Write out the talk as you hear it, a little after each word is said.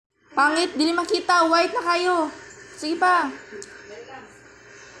Pangit, dili makita. White na kayo. Sige pa.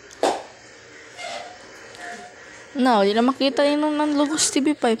 No, di na makita yun ng logos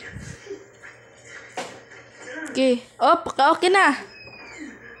TV5. Okay. Op, okay na.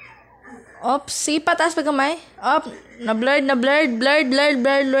 Op, sige pa, taas pa kamay. Op, blurred.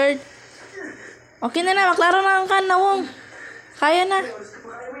 Okay na, maklaro na ang kanawong. Kaya na.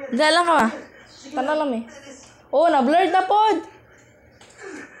 Diyan lang ka ba? Tanaw lang eh. Oh, blurred na pod.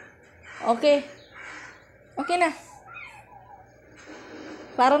 Okay. Okay na.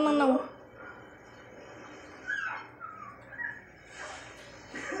 Klaro na na.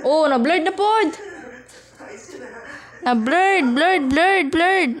 Oh, blurred na pod.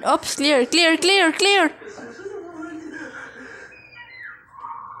 Blurred. Oops, clear.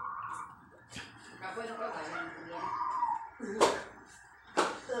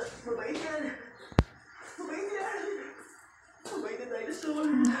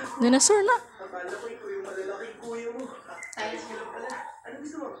 Dinosaur na. Akala ko ikaw yung malalaking kuya mo. Ayos mo lang pala. Ano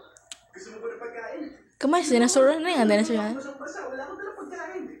gusto mo? Gusto mo ba ng pagkain? Kamay, dinosaur na yan. Dinosaur yan. Basang-basa, wala akong dala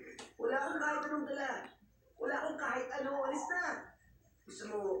pagkain. Wala akong kahit anong dala. Wala akong kahit ano. Alis na. Gusto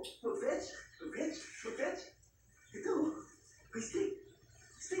mo mag-fetch?